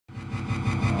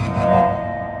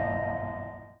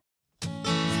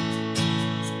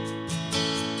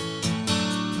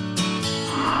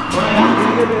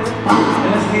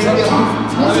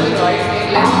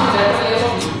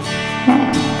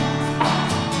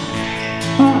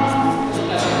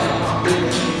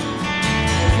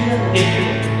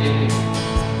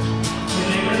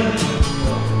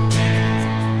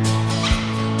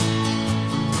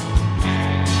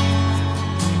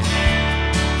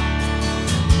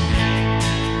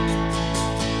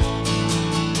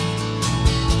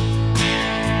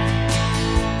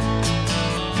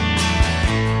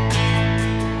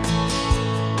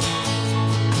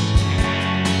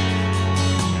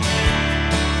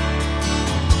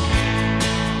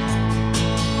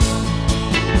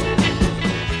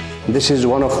This is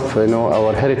one of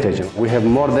our heritage. We have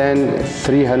more than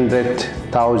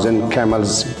 300,000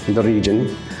 camels in the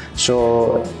region,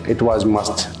 so it was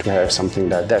must to have something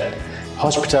like that.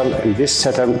 Hospital in this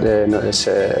setup,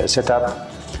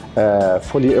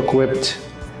 fully equipped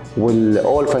with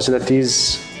all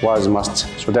facilities was must.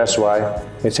 So that's why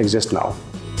it exists now.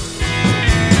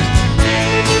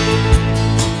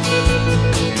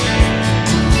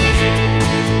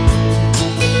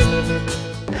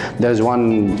 There's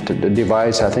one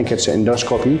device, I think it's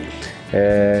endoscopy.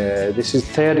 This is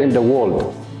third in the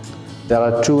world. There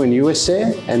are two in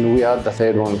USA, and we are the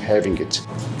third one having it.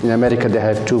 In America, they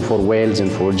have two for whales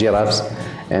and for giraffes,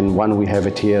 and one we have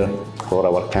it here for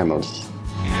our camels.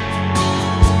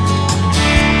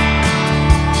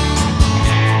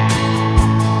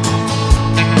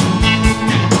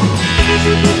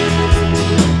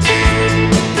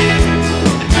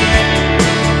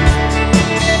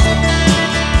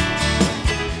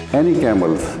 Any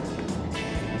camels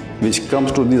which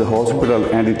comes to the hospital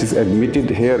and it is admitted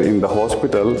here in the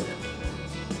hospital,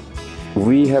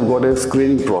 we have got a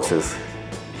screening process.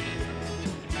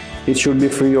 It should be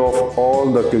free of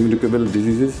all the communicable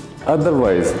diseases.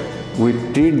 Otherwise, we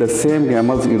treat the same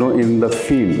camels, in the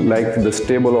field, like the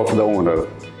stable of the owner.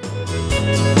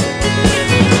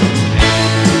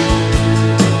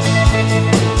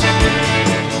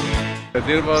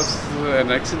 There was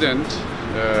an accident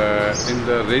in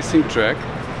the racing track,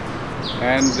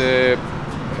 and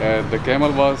the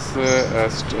camel was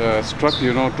struck,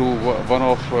 to one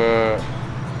of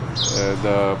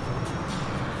the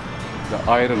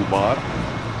iron bar,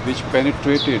 which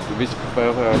penetrated, which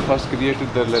first created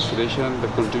the laceration, the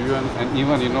contusion, and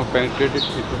even penetrated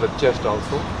into the chest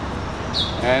also,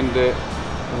 and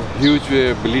huge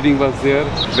bleeding was there.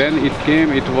 When it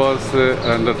came, it was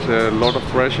under a lot of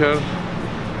pressure,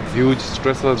 huge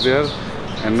stress was there.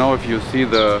 And now if you see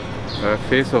the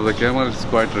face of the camel, it's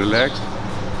quite relaxed,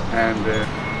 and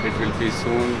it will be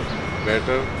soon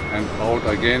better and out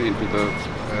again into the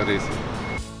racing.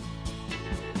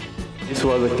 This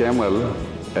was a camel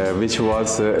which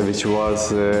was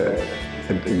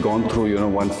gone through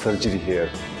one surgery here,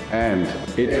 and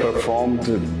it performed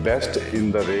best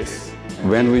in the race.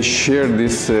 When we shared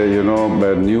this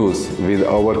news with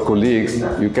our colleagues,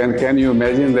 can you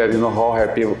imagine that how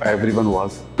happy everyone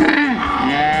was?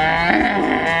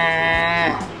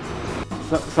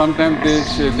 Sometimes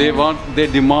they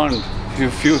demand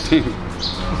few things.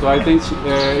 So I think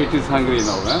it is hungry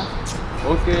now.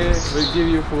 Huh? Okay, we'll give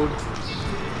you food.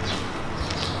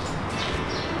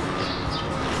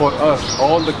 For us,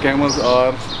 all the camels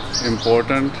are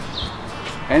important.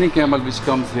 Any camel which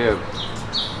comes here,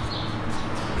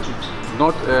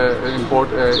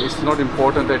 it's not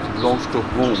important that it belongs to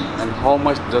whom and how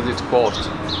much does it cost.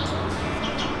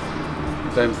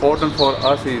 The important for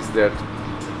us is that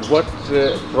what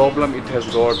problem it has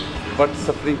got, what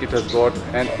suffering it has got,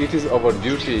 and it is our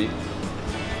duty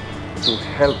to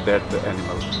help that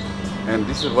animal. And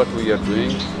this is what we are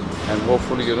doing, and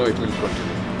hopefully it will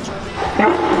continue.